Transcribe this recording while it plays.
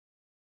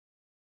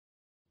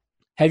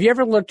Have you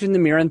ever looked in the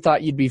mirror and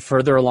thought you'd be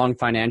further along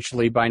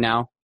financially by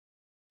now?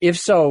 If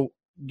so,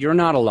 you're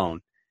not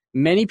alone.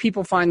 Many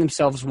people find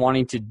themselves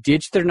wanting to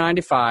ditch their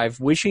 9-to-5,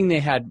 wishing they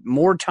had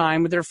more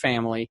time with their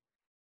family.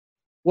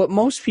 What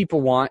most people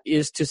want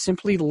is to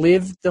simply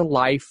live the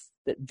life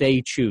that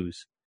they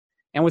choose,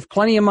 and with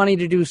plenty of money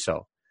to do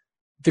so.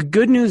 The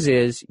good news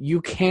is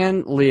you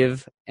can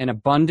live an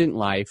abundant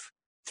life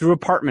through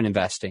apartment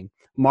investing.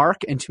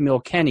 Mark and Tamil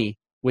Kenny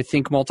with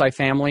Think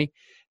Multifamily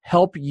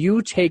help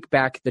you take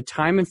back the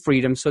time and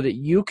freedom so that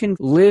you can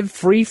live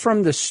free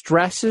from the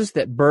stresses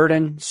that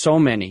burden so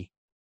many.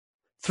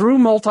 Through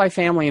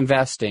multifamily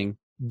investing,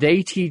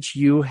 they teach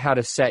you how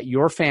to set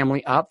your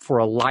family up for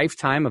a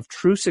lifetime of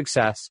true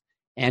success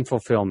and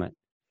fulfillment.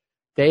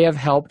 They have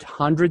helped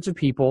hundreds of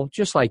people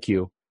just like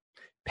you.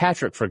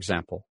 Patrick, for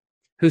example,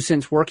 who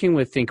since working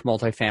with Think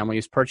Multifamily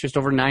has purchased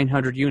over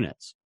 900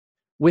 units,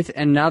 with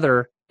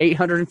another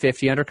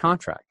 850 under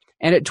contract.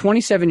 And at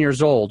 27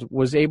 years old,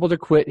 was able to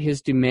quit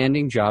his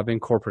demanding job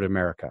in corporate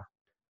America.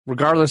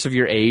 Regardless of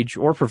your age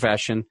or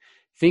profession,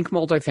 Think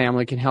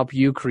Multifamily can help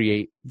you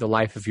create the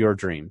life of your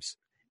dreams.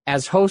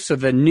 As hosts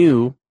of the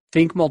new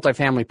Think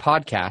Multifamily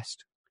podcast,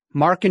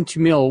 Mark and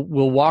Tamil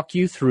will walk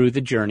you through the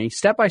journey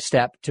step by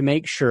step to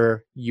make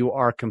sure you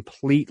are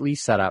completely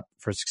set up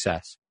for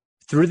success.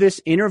 Through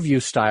this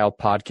interview-style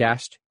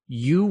podcast,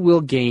 you will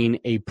gain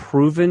a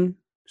proven,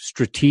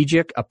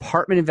 strategic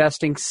apartment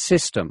investing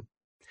system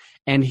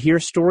and hear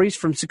stories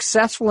from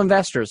successful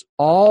investors,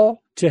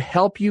 all to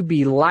help you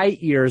be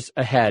light years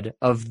ahead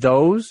of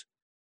those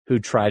who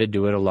try to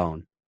do it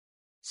alone.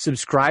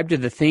 Subscribe to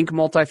the Think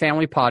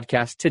Multifamily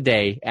podcast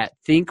today at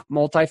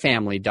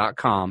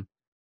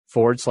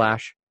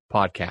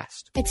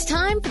thinkmultifamily.com/podcast. It's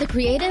time for the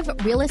Creative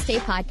Real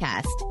Estate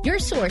Podcast, your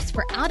source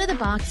for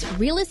out-of-the-box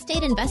real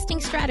estate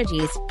investing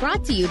strategies,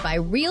 brought to you by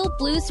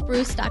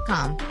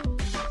realbluespruce.com.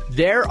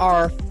 There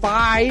are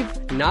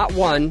five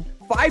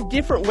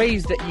different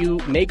ways that you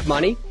make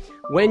money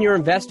when you're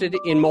invested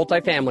in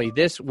multifamily.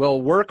 This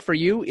will work for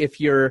you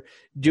if you're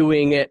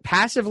doing it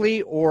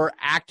passively or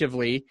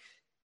actively.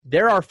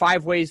 There are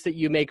 5 ways that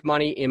you make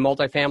money in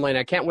multifamily, and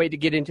I can't wait to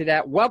get into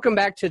that. Welcome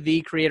back to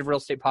the Creative Real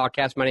Estate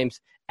Podcast. My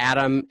name's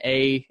Adam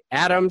A.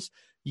 Adams.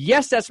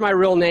 Yes, that's my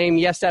real name.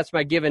 Yes, that's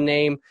my given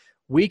name.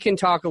 We can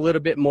talk a little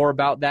bit more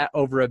about that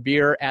over a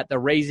beer at the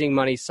Raising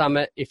Money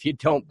Summit. If you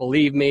don't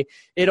believe me,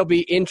 it'll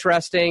be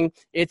interesting.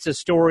 It's a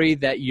story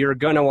that you're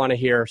going to want to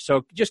hear.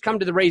 So just come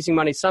to the Raising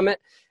Money Summit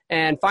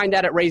and find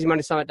that at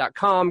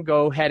raisingmoneysummit.com.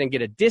 Go ahead and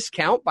get a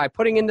discount by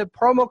putting in the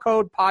promo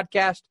code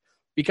podcast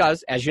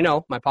because, as you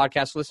know, my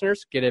podcast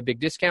listeners get a big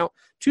discount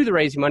to the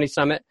Raising Money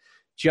Summit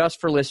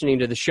just for listening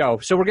to the show.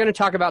 So we're going to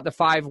talk about the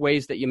 5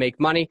 ways that you make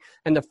money.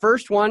 And the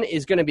first one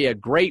is going to be a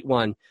great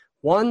one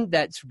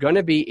that's going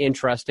to be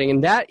interesting,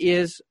 and that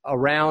is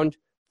around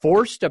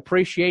forced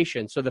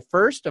appreciation. So the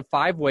first of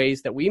 5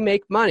 ways that we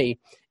make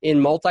money in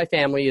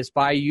multifamily is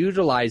by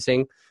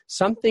utilizing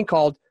something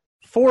called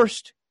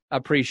forced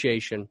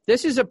appreciation.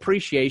 This is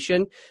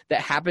appreciation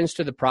that happens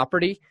to the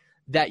property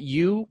that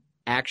you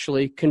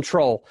actually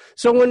control.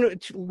 So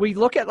when we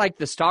look at like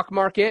the stock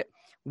market,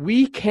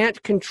 we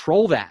can't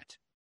control that.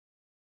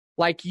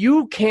 Like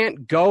you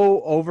can't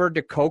go over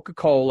to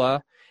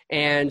Coca-Cola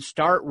and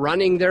start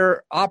running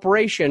their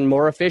operation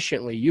more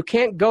efficiently. You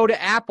can't go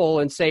to Apple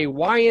and say,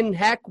 why in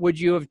heck would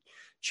you have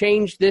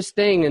changed this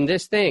thing and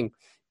this thing?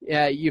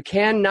 You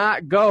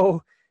cannot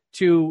go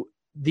to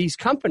these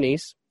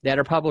companies that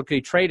are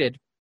publicly traded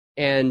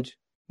and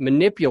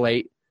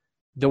manipulate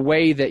the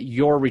way that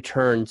your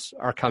returns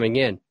are coming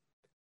in.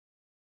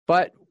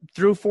 But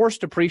through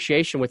forced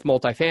appreciation with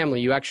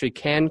multifamily, you actually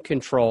can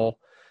control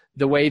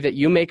the way that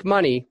you make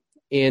money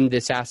in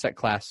this asset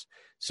class.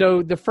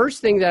 So the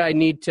first thing that I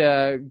need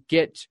to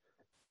get,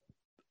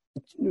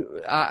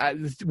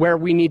 where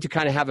we need to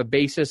kind of have a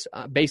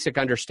basic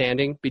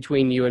understanding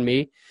between you and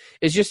me,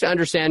 is just to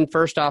understand,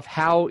 first off,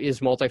 how is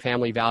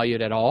multifamily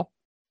valued at all?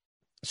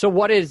 So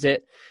what is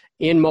it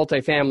in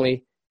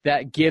multifamily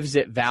that gives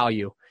it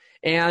value?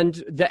 And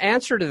the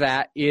answer to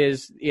that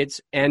is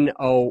it's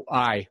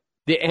NOI.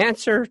 The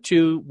answer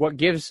to what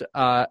gives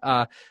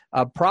a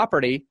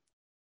property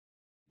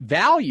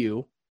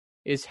value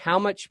is how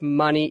much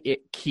money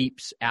it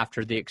keeps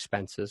after the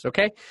expenses,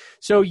 okay?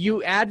 So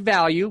you add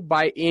value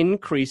by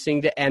increasing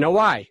the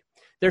NOI.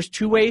 There's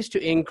 2 ways to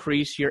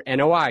increase your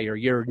NOI, or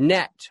your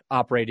net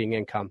operating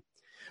income.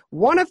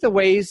 One of the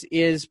ways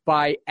is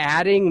by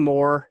adding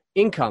more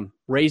income,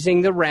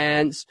 raising the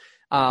rents,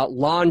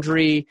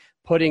 laundry,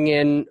 putting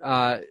in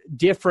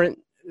different,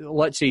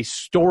 let's say,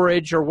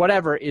 storage or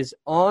whatever is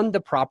on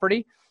the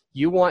property.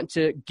 You want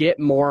to get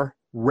more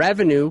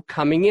revenue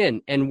coming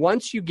in. And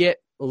once you get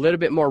a little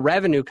bit more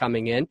revenue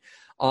coming in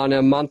on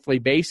a monthly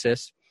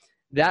basis,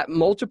 that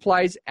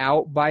multiplies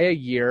out by a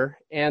year.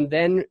 And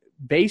then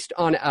based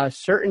on a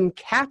certain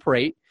cap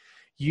rate,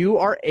 you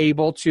are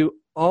able to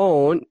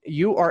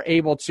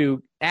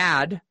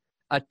add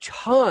a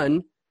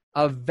ton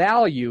of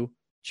value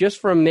just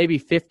from maybe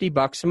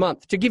 $50 a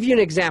month. To give you an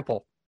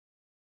example,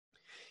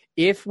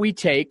 if we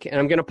take, and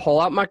I'm going to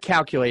pull out my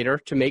calculator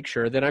to make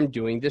sure that I'm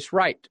doing this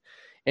right.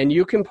 And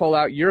you can pull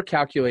out your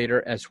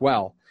calculator as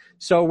well.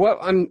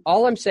 So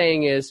all I'm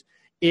saying is,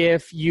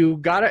 if you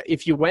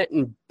went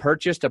and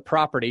purchased a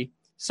property,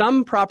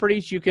 some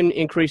properties you can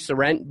increase the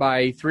rent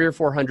by $300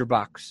 or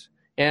 $400,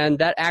 and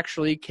that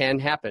actually can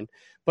happen.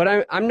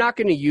 But I'm not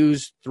going to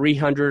use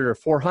 $300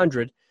 or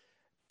 $400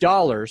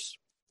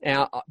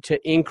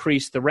 to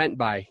increase the rent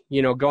by,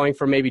 going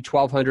from maybe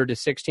 $1,200 to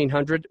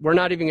 $1,600. We're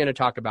not even going to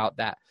talk about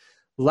that.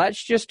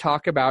 Let's just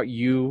talk about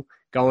you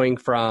going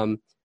from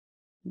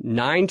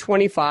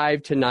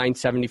 $925 to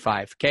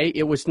 $975. Okay,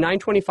 it was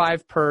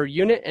 $925 per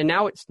unit, and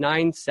now it's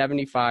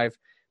 $975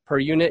 per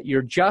unit.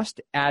 You're just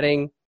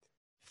adding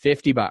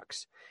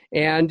 $50,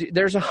 and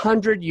there's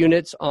 100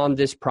 units on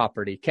this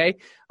property. Okay,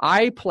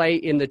 I play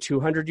in the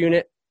 200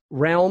 unit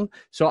realm,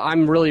 so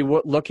I'm really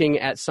looking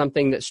at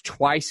something that's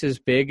twice as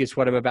big as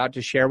what I'm about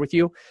to share with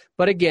you.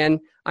 But again,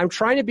 I'm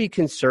trying to be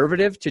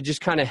conservative to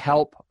just kind of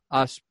help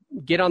us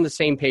get on the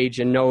same page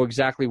and know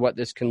exactly what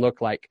this can look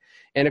like.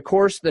 And of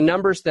course, the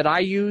numbers that I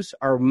use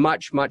are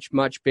much, much,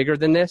 much bigger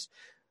than this.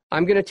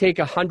 I'm going to take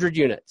 100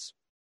 units,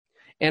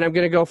 and I'm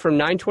going to go from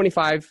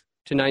 925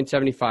 to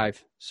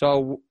 975.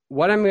 So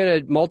what I'm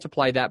going to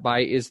multiply that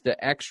by is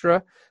the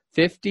extra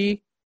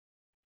 $50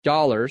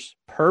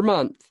 per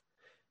month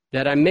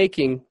that I'm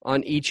making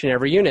on each and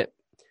every unit,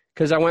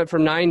 because I went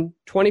from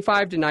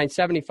 925 to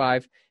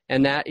 975,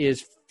 and that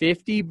is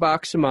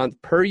 $50 a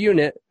month per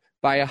unit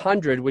by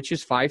 100, which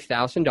is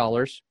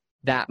 $5,000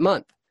 that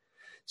month.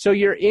 So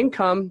your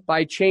income,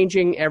 by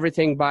changing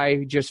everything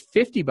by just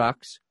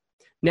 $50,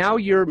 now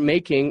you're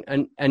making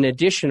an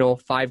additional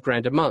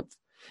 $5,000 a month.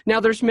 Now,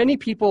 there's many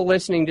people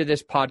listening to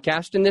this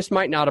podcast, and this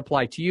might not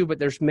apply to you, but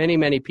there's many,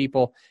 many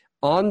people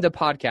on the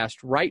podcast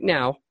right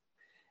now.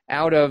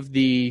 Out of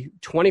the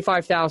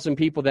 25,000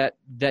 people that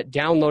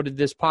downloaded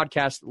this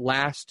podcast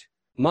last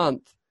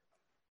month,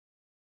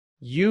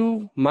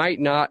 you might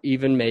not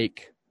even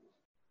make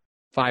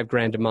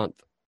 $5,000 a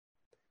month.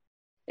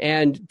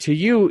 And to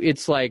you,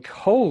 it's like,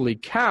 holy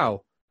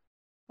cow,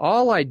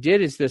 all I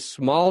did is this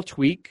small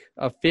tweak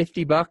of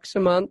 $50 a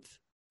month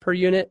per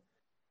unit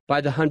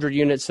by the 100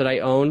 units that I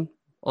own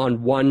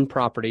on one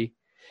property.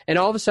 And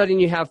all of a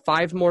sudden you have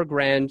 $5 more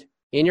grand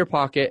in your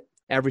pocket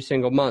every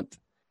single month.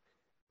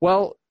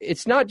 Well,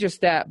 it's not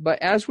just that,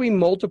 but as we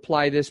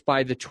multiply this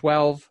by the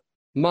 12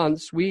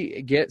 months,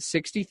 we get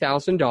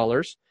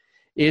 $60,000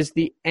 is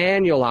the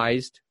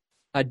annualized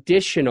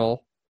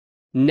additional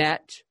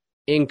net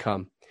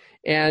income.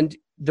 And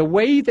the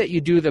way that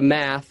you do the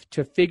math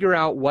to figure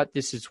out what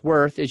this is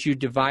worth is you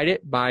divide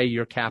it by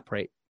your cap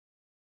rate.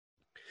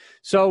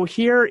 So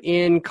here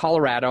in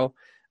Colorado,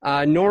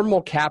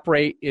 normal cap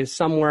rate is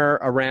somewhere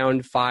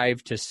around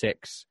 5 to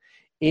 6.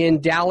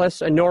 In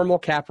Dallas, a normal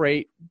cap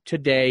rate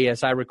today,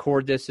 as I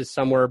record this, is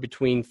somewhere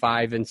between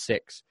 5 and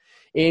 6.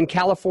 In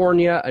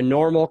California, a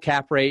normal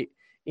cap rate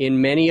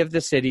in many of the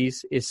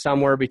cities is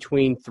somewhere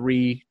between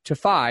 3 to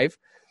 5.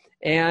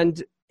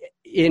 And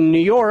in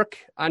New York,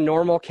 a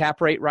normal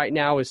cap rate right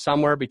now is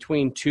somewhere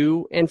between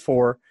 2 and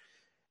 4.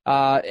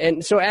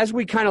 And so as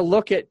we kind of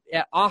look at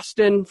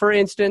Austin, for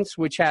instance,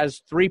 which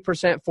has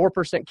 3%,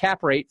 4%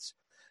 cap rates,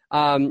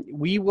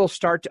 we will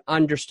start to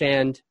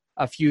understand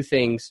a few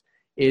things.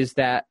 Is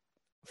that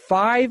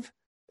 5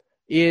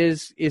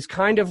 is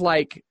kind of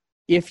like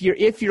if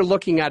you're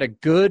looking at a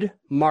good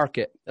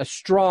market, a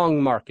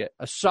strong market,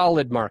 a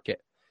solid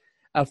market,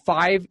 a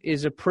 5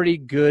 is a pretty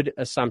good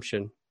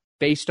assumption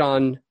based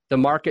on the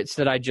markets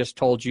that I just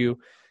told you,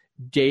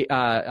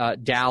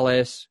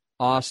 Dallas,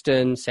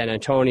 Austin, San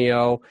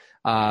Antonio,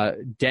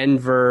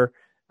 Denver,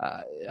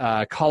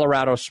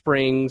 Colorado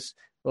Springs.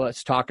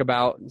 Let's talk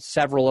about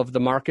several of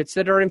the markets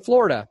that are in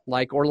Florida,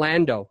 like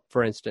Orlando,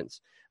 for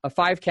instance. A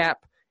 5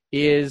 cap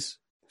is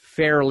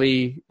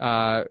fairly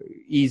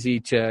easy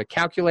to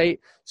calculate.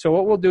 So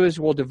what we'll do is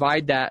we'll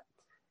divide that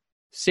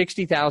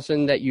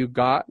 60,000 that you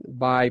got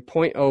by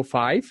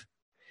 0.05,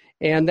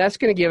 and that's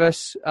going to give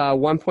us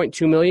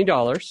 $1.2 million.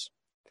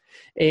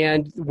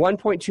 And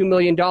 $1.2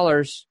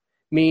 million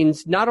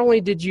means not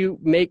only did you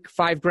make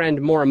 $5,000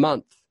 more a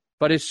month,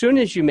 but as soon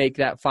as you make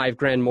that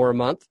 $5,000 more a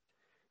month,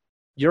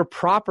 your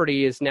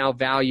property is now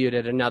valued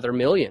at another $1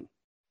 million.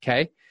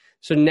 Okay.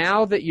 So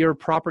now that your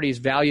property is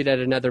valued at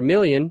another $1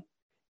 million,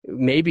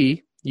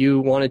 maybe you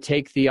want to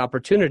take the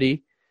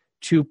opportunity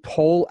to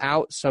pull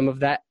out some of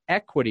that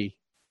equity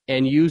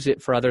and use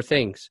it for other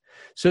things.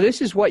 So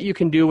this is what you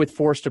can do with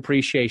forced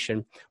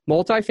appreciation.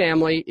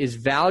 Multifamily is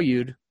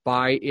valued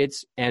by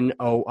its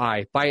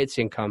NOI, by its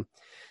income.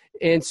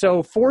 And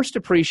so forced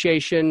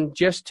appreciation,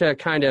 just to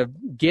kind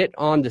of get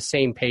on the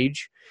same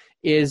page,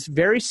 is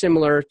very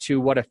similar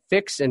to what a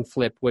fix and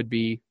flip would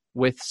be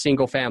with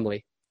single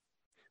family.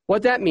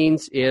 What that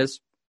means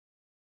is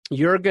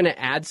you're going to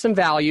add some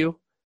value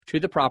to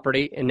the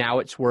property, and now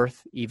it's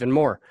worth even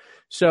more.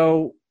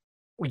 So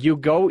you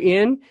go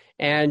in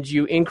and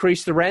you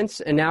increase the rents,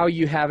 and now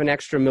you have an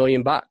extra $1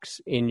 million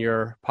in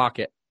your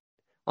pocket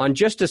on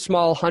just a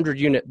small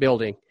 100-unit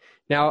building.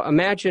 Now,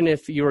 imagine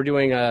if you were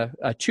doing a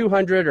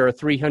 200 or a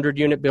 300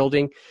 unit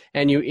building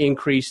and you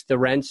increase the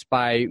rents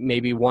by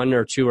maybe $100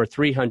 or $200 or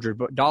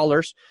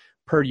 $300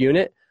 per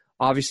unit.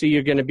 Obviously,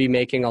 you're going to be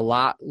making a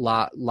lot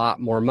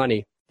more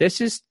money.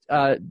 This is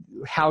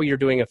how you're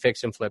doing a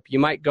fix and flip. You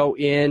might go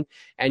in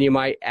and you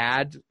might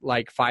add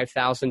like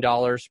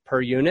 $5,000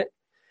 per unit.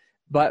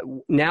 But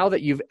now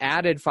that you've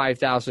added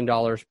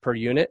 $5,000 per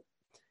unit,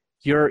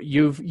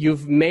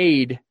 you've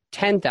made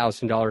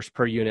 $10,000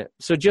 per unit.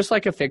 So just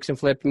like a fix and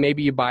flip,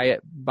 maybe you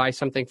buy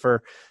something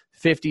for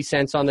 50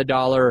 cents on the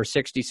dollar or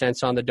 60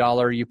 cents on the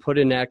dollar. You put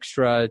an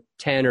extra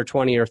 10 or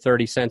 20 or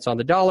 30 cents on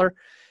the dollar,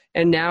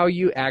 and now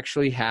you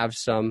actually have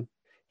some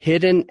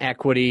hidden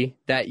equity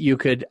that you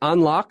could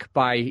unlock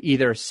by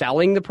either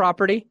selling the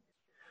property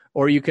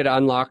or you could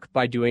unlock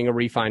by doing a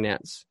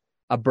refinance,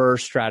 a BRRRR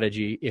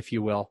strategy, if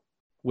you will,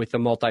 with the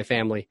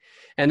multifamily.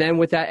 And then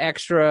with that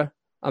extra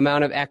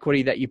amount of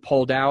equity that you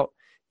pulled out,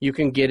 you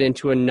can get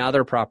into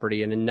another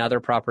property and another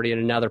property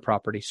and another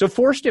property. So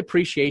forced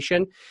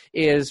appreciation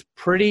is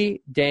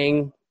pretty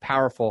dang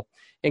powerful.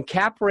 And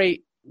cap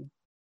rate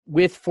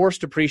with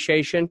forced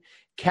appreciation,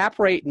 cap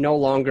rate no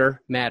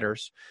longer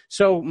matters.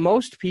 So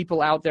most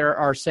people out there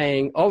are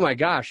saying, oh my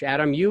gosh,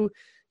 Adam, you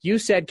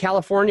said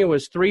California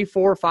was 3,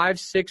 4, 5,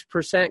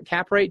 6%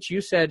 cap rates.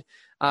 You said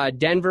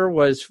Denver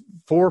was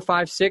 4,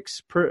 5,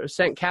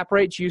 6% cap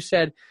rates. You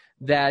said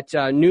that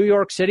New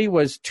York City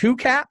was 2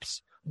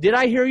 caps. Did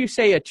I hear you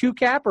say a 2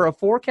 cap or a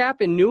 4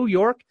 cap in New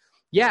York?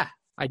 Yeah,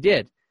 I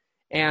did.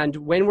 And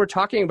when we're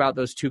talking about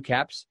those 2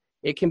 caps,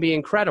 it can be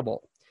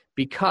incredible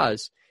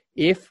because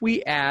if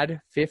we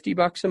add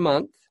 $50 a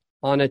month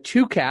on a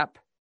 2 cap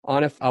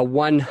on a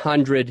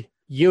 100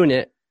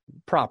 unit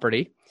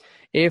property,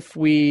 if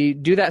we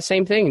do that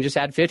same thing and just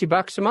add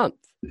 $50 a month,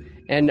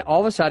 and all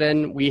of a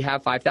sudden we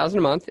have $5,000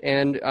 a month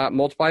and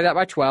multiply that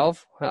by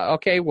 12.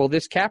 Okay, well,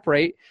 this cap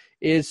rate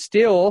is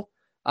still,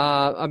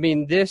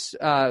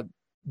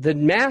 the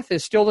math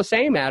is still the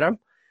same, Adam.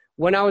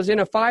 When I was in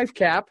a 5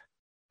 cap,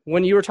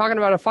 when you were talking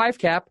about a 5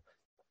 cap,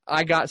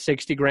 I got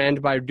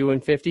 $60,000 by doing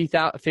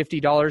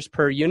 $50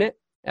 per unit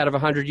out of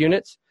 100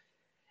 units.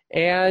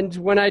 And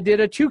when I did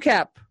a 2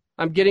 cap,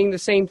 I'm getting the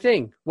same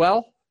thing.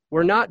 Well,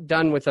 we're not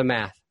done with the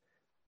math.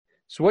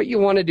 So what you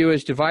want to do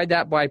is divide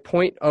that by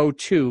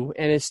 0.02,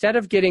 and instead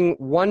of getting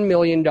 $1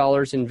 million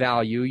in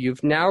value,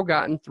 you've now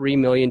gotten $3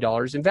 million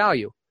in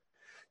value.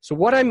 So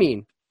what I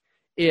mean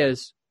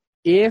is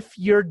if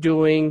you're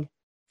doing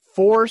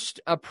forced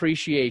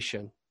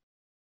appreciation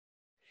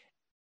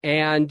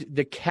and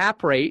the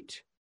cap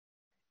rate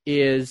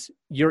is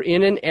you're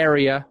in an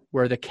area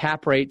where the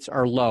cap rates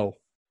are low,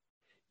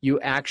 you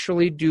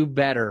actually do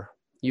better.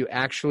 You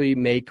actually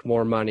make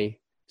more money.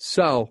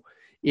 So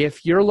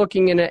if you're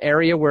looking in an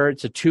area where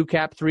it's a 2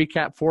 cap, 3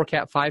 cap, 4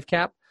 cap, 5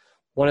 cap,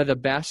 one of the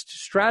best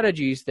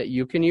strategies that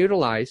you can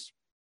utilize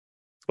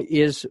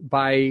is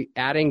by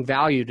adding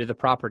value to the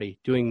property,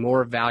 doing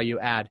more value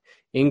add,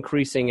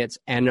 increasing its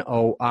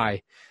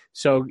NOI.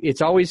 So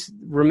it's always,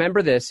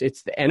 remember this,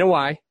 it's the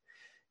NOI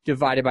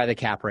divided by the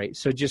cap rate.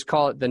 So just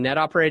call it the net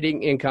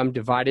operating income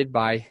divided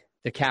by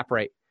the cap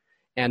rate.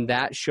 And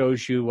that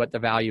shows you what the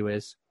value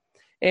is.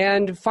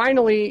 And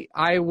finally,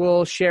 I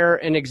will share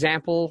an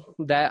example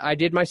that I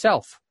did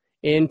myself.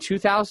 In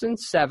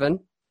 2007,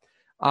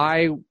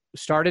 I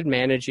started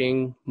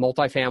managing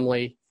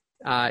multifamily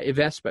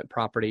investment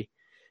property.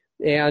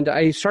 And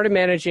I started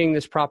managing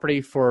this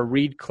property for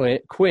Reed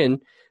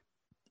Quinn.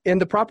 And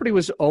the property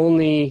was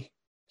only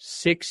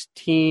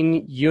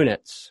 18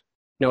 units.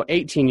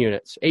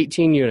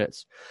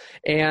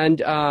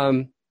 And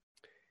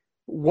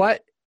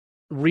what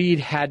Reed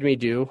had me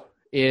do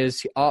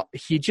is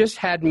he just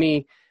had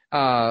me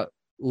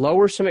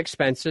lower some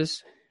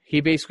expenses. He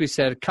basically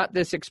said, cut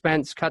this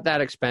expense, cut that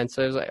expense.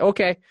 I was like,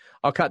 okay,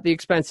 I'll cut the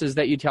expenses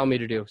that you tell me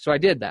to do. So I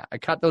did that. I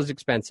cut those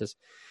expenses.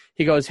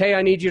 He goes, hey,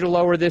 I need you to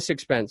lower this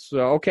expense. So,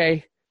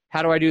 okay,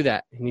 how do I do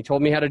that? And he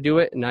told me how to do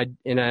it, and I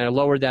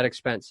lowered that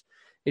expense.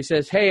 He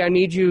says, hey, I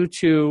need you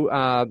to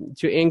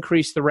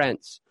increase the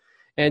rents.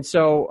 And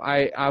so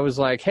I was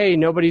like, hey,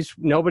 nobody's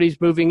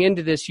moving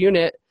into this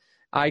unit.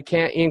 I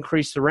can't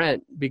increase the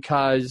rent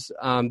because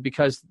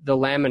the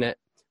laminate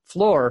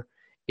floor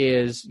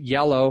is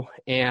yellow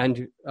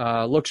and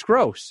looks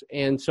gross.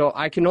 And so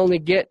I can only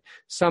get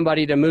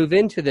somebody to move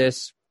into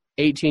this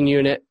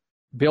 18-unit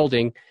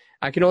building.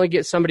 I can only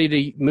get somebody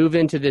to move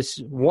into this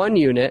 1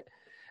 unit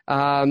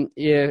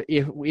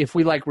if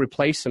we like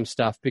replace some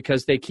stuff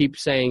because they keep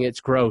saying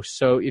it's gross.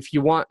 So if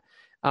you want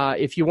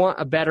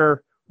a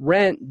better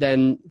rent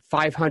than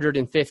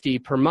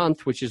 $550 per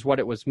month, which is what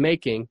it was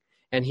making,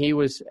 and he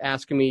was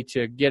asking me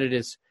to get it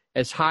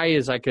as high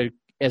as I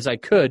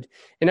could,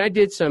 and I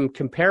did some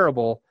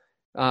comparable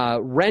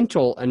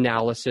rental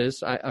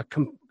analysis,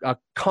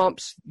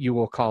 comps, you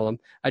will call them.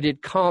 I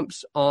did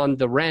comps on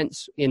the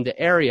rents in the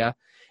area,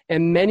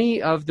 and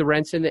many of the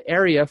rents in the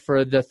area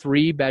for the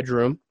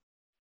 3-bedroom,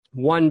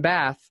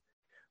 1-bath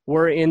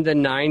were in the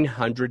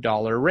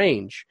 $900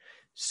 range.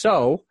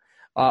 So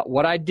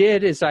what I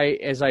did is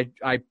I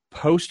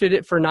posted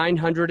it for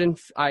 $900 and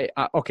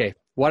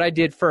what I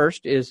did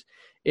first is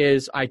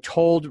I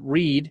told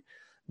Reed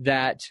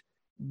that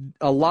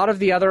a lot of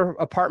the other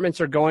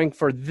apartments are going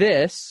for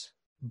this,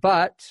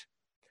 but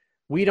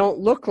we don't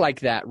look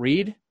like that,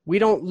 Reed. We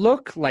don't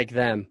look like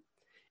them.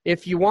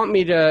 If you want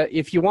me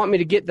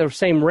to get the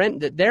same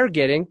rent that they're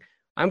getting,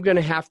 I'm going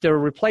to have to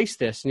replace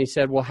this. And he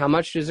said, well, how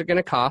much is it going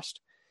to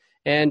cost?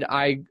 And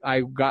I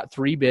got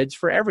 3 bids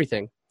for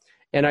everything.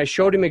 And I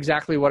showed him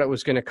exactly what it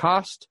was going to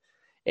cost.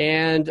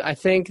 And I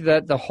think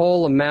that the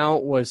whole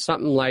amount was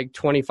something like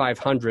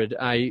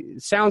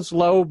 $2,500. Sounds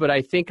low, but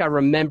I think I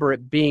remember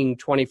it being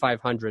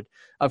 $2,500.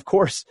 Of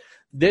course,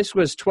 this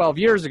was 12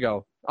 years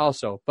ago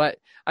also, but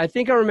I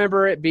think I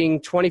remember it being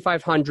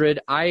 $2,500.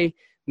 I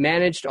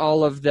managed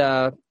all of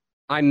the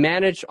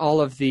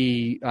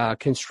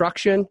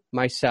construction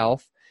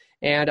myself,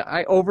 and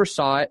I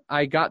oversaw it.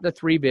 I got the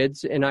 3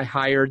 bids, and I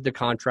hired the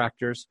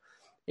contractors.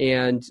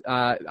 And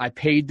I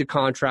paid the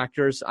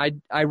contractors.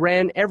 I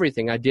ran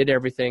everything. I did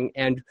everything.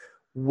 And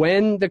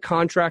when the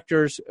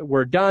contractors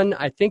were done,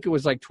 I think it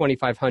was like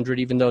 $2,500,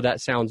 even though that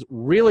sounds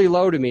really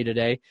low to me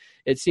today.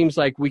 It seems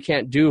like we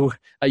can't do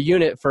a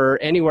unit for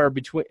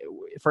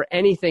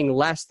anything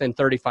less than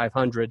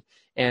 $3,500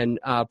 and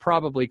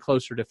probably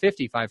closer to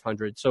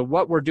 $5,500. So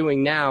what we're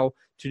doing now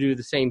to do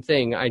the same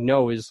thing, I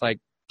know is like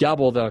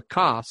double the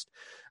cost.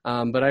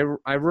 But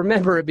I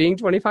remember it being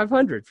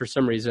 $2,500 for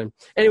some reason.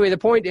 Anyway, the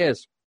point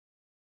is,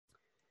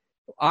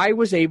 I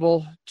was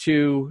able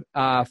to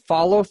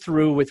follow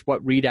through with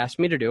what Reed asked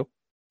me to do,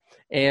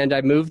 and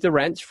I moved the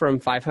rents from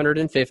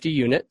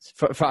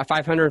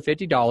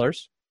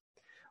 $550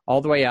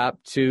 all the way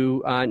up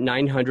to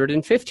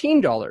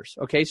 $915.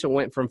 Okay, so it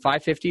went from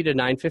 $550 to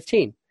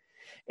 $915,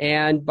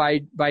 and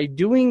by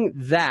doing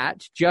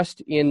that, just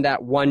in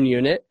that one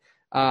unit,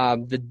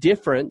 the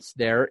difference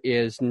there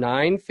is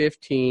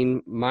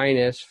 $915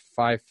 minus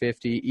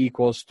 $550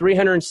 equals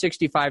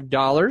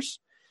 $365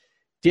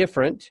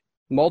 different,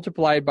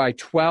 multiplied by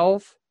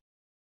 12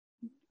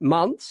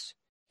 months,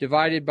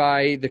 divided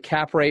by the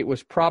cap rate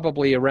was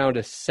probably around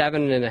a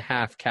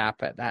 7.5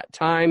 cap at that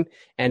time.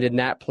 And in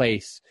that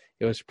place,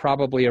 it was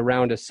probably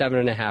around a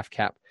 7.5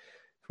 cap,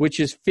 which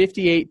is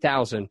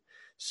 $58,000.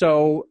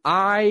 So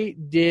I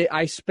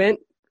spent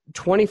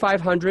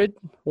 $2,500,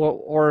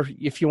 or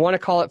if you want to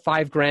call it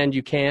 $5,000,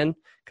 you can,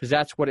 because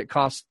that's what it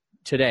costs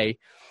today.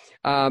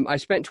 I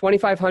spent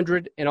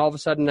 $2,500, and all of a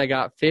sudden I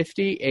got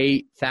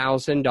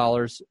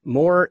 $58,000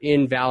 more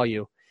in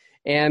value.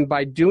 And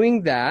by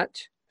doing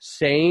that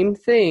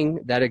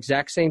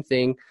exact same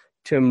thing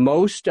to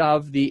most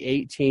of the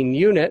 18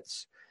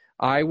 units,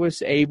 I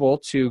was able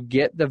to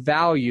get the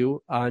value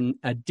an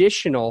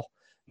additional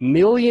 $1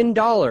 million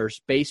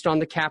based on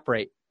the cap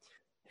rate.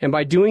 And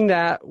by doing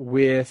that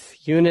with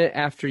unit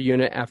after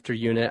unit after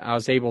unit, I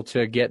was able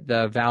to get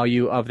the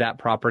value of that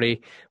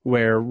property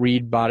where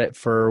Reed bought it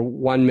for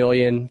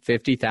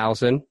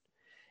 $1,050,000.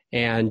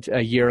 And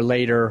a year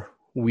later,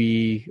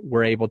 we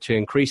were able to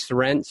increase the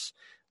rents,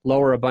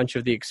 lower a bunch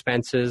of the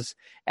expenses,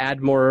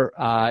 add more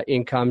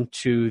income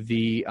to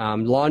the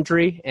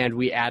laundry, and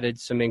we added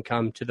some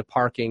income to the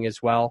parking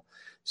as well.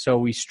 So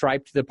we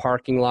striped the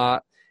parking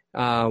lot.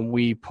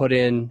 We put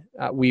in,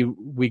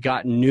 we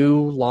got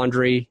new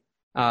laundry,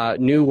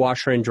 new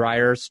washer and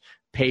dryers,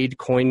 paid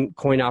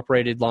coin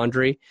operated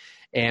laundry.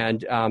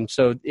 And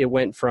so it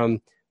went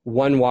from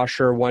one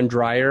washer, one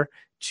dryer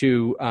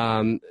to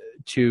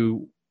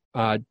two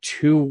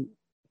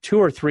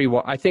or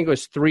three, I think it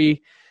was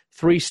three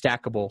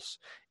stackables.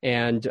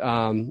 And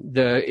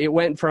it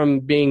went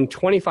from being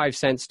 25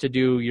 cents to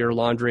do your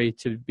laundry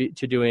to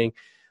doing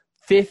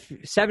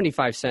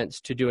 75 cents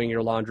to doing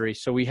your laundry.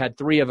 So we had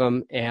 3 of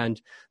them,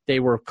 and they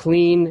were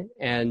clean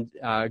and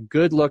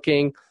good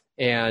looking.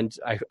 And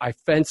I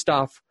fenced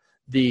off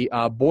the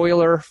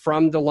boiler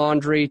from the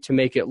laundry to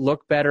make it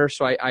look better.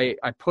 So I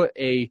put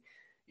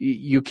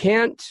you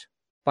can't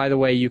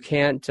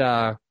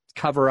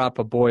cover up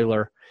a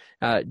boiler,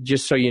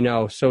 just so you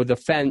know. So the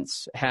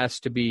fence has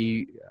to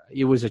be,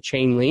 it was a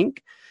chain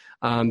link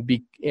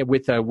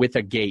with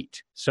a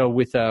gate. So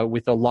with a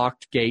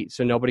locked gate,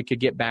 so nobody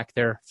could get back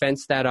there.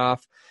 Fenced that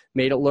off,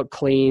 made it look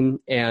clean,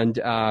 and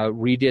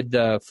redid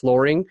the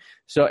flooring.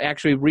 So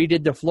actually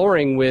redid the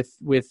flooring with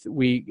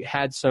we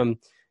had some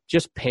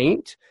just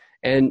paint,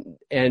 and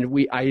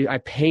I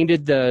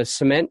painted the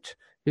cement.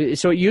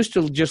 So it used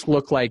to just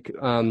look like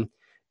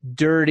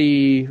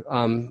dirty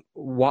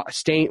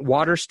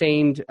water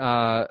stained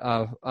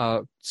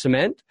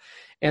cement,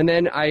 and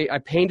then I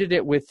painted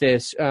it with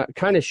this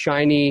kind of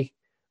shiny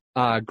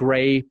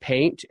gray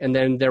paint, and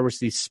then there was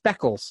these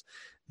speckles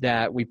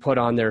that we put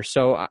on there.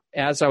 So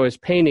as I was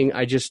painting,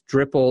 I just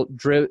dropped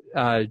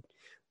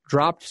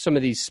some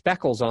of these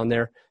speckles on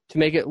there to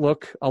make it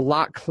look a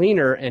lot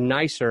cleaner and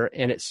nicer,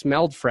 and it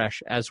smelled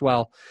fresh as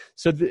well.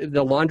 So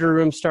the laundry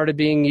room started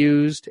being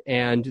used,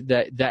 and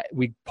that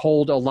we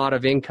pulled a lot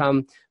of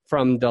income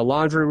from the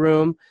laundry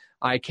room.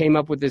 I came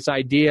up with this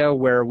idea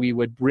where we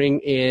would bring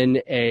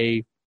in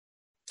a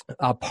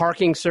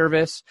parking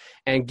service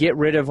and get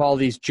rid of all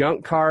these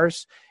junk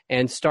cars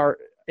and start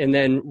and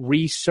then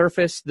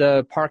resurface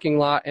the parking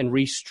lot and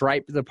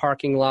restripe the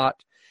parking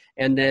lot,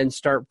 and then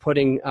start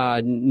putting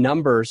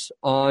numbers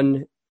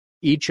on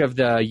each of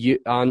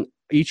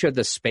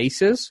the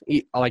spaces,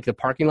 like the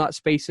parking lot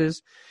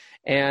spaces.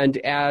 And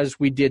as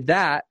we did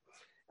that,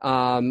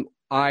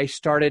 I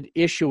started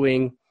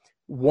issuing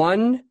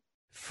one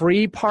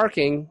free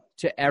parking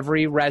to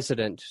every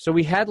resident. So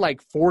we had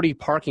like 40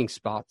 parking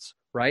spots,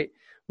 right?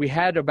 We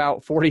had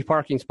about 40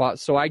 parking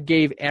spots. So I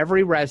gave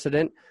every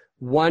resident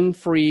one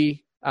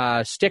free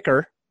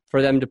sticker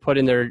for them to put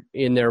in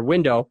their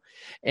window.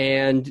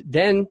 And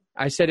then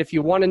I said, if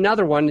you want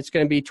another one, it's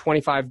going to be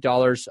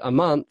 $25 a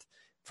month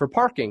for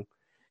parking.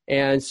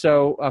 And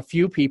so a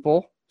few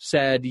people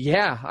said,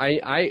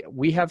 yeah,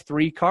 we have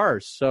 3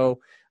 cars. So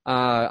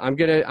I'm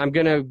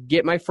gonna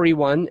get my free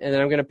one, and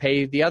then I'm gonna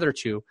pay the other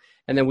 2.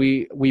 And then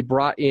we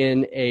brought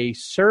in a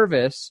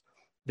service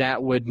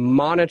that would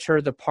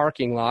monitor the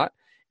parking lot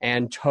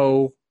and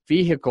tow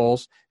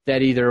vehicles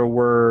that either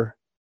were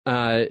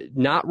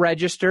not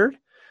registered,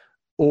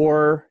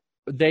 or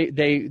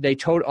they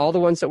towed all the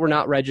ones that were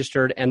not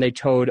registered, and they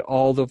towed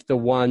all of the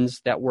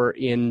ones that were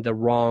in the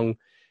wrong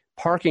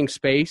parking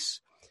space.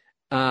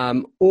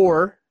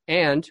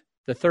 And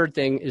the third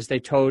thing is they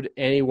towed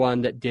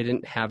anyone that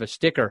didn't have a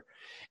sticker.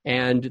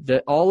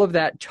 And all of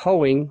that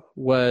towing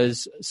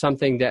was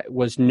something that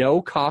was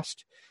no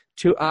cost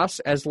to us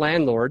as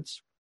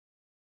landlords.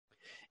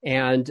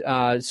 And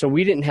so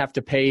we didn't have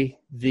to pay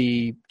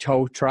the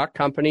tow truck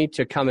company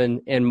to come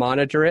and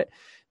monitor it.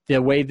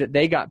 The way that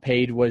they got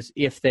paid was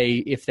if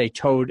they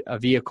towed a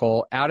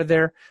vehicle out of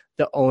there,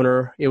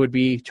 it would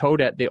be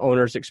towed at the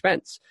owner's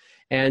expense.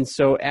 And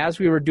so as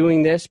we were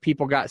doing this,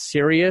 people got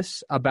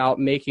serious about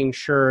making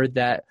sure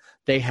that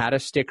they had a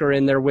sticker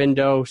in their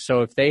window.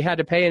 So if they had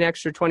to pay an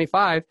extra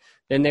 $25,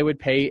 then they would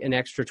pay an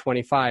extra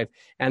 $25.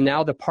 And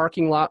now the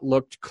parking lot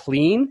looked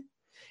clean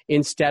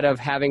instead of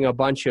having a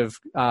bunch of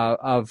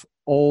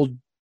old,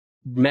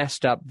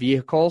 messed up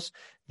vehicles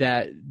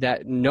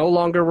that no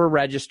longer were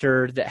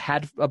registered, that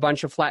had a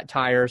bunch of flat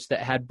tires,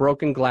 that had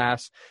broken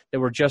glass, that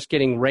were just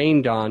getting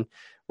rained on,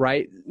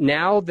 right?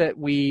 Now that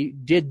we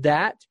did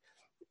that,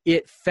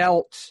 it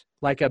felt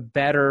like a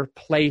better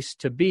place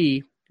to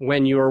be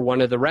when you were one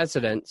of the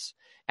residents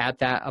at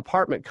that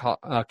apartment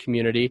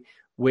community,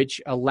 which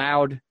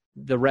allowed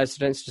the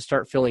residents to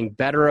start feeling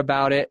better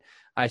about it.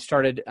 I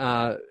started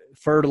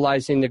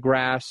fertilizing the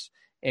grass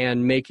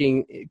and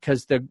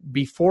because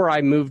before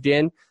I moved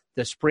in,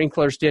 the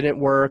sprinklers didn't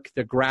work.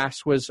 The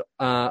grass was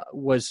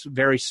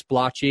very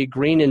splotchy,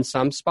 green in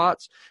some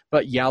spots,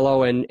 but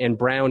yellow and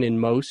brown in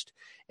most.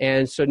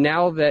 And so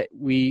now that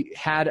we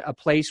had a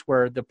place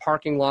where the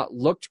parking lot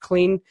looked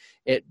clean,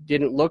 it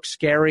didn't look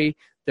scary,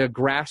 the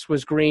grass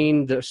was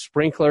green, the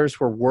sprinklers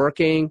were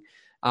working,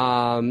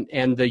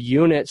 and the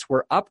units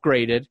were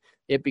upgraded,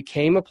 it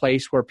became a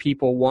place where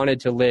people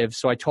wanted to live.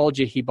 So I told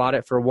you he bought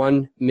it for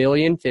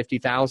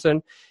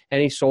 $1,050,000,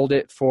 and he sold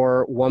it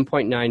for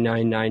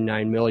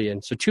 $1.9999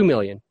 million. So $2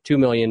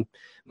 million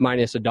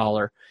minus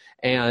 $1.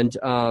 And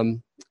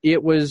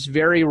it was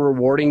very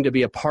rewarding to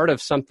be a part of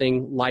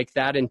something like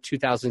that in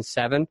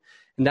 2007.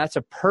 And that's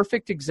a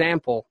perfect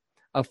example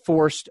of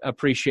forced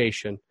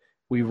appreciation.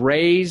 We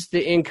raised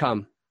the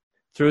income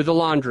through the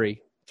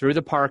laundry, through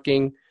the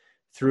parking,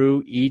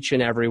 through each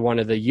and every one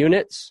of the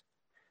units,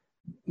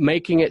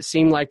 making it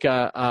seem like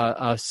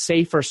a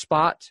safer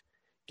spot,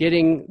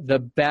 getting the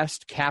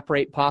best cap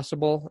rate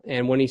possible.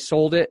 And when he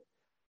sold it,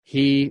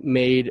 he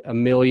made $1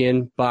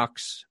 million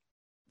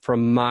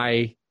from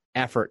my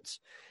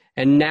efforts.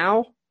 And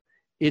now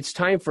it's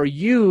time for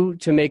you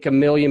to make $1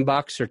 million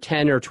or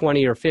 10 or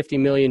 20 or $50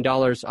 million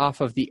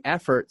off of the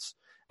efforts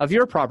of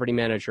your property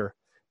manager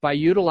by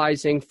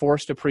utilizing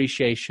forced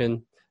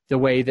appreciation the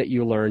way that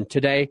you learned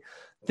today.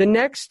 The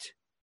next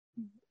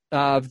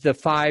of the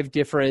 5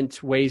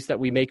 different ways that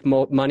we make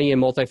money in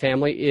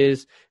multifamily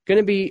is going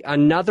to be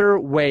another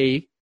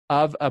way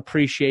of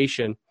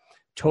appreciation,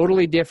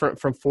 totally different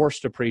from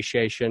forced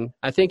appreciation.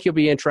 I think you'll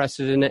be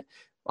interested in it.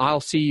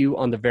 I'll see you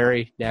on the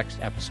very next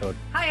episode.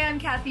 Hi, I'm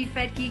Kathy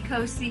Fedke,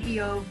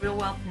 co-CEO of Real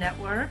Wealth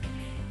Network,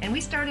 and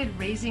we started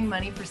raising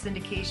money for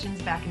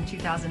syndications back in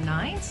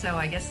 2009, so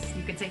I guess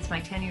you could say it's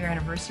my 10-year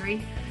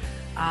anniversary.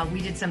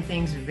 We did some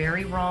things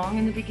very wrong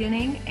in the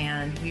beginning,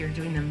 and we are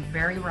doing them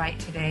very right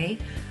today.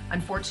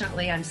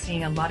 Unfortunately, I'm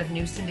seeing a lot of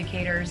new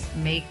syndicators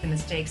make the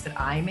mistakes that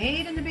I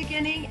made in the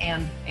beginning,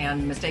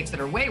 and mistakes that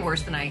are way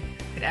worse than I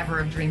could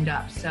ever have dreamed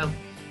up. So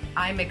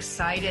I'm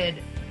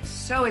excited,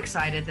 so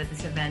excited that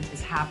this event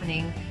is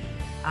happening,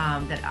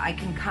 that I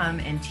can come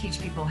and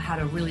teach people how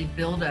to really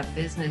build a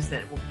business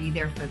that will be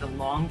there for the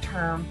long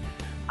term,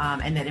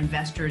 and that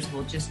investors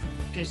will just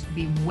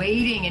be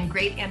waiting in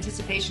great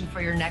anticipation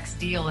for your next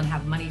deal and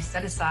have money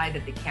set aside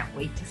that they can't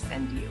wait to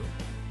send you.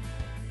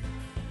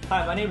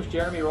 Hi, my name is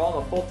Jeremy Roll. I'm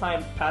a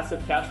full-time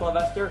passive cash flow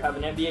investor, have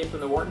an MBA from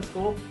the Wharton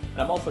School,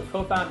 and I'm also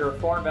co-founder of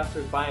For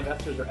Investors by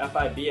Investors, or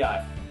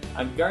FIBI.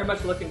 I'm very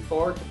much looking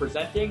forward to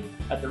presenting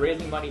at the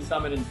Raising Money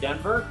Summit in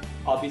Denver.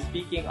 I'll be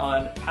speaking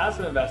on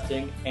passive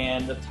investing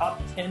and the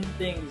top 10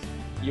 things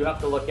you have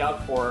to look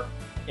out for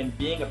in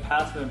being a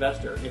passive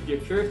investor. If you're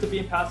curious to be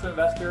a passive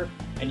investor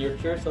and you're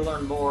curious to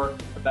learn more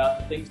about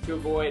the things to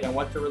avoid and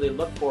what to really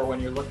look for when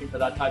you're looking for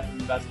that type of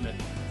investment,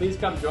 please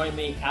come join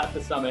me at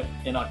the summit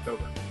in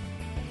October.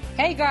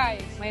 Hey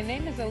guys, my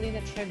name is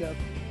Alina Chegov.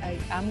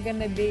 I'm going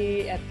to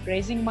be at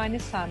Raising Money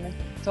Summit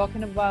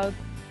talking about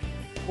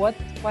what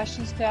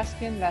questions to ask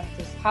your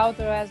investors, how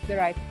to ask the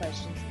right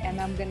questions, and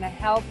I'm going to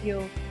help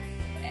you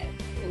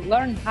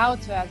learn how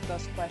to ask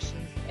those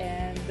questions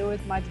and do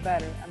it much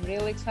better. I'm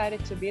really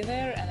excited to be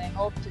there, and I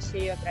hope to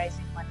see you at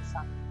Raising Money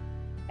Summit.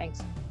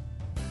 Thanks.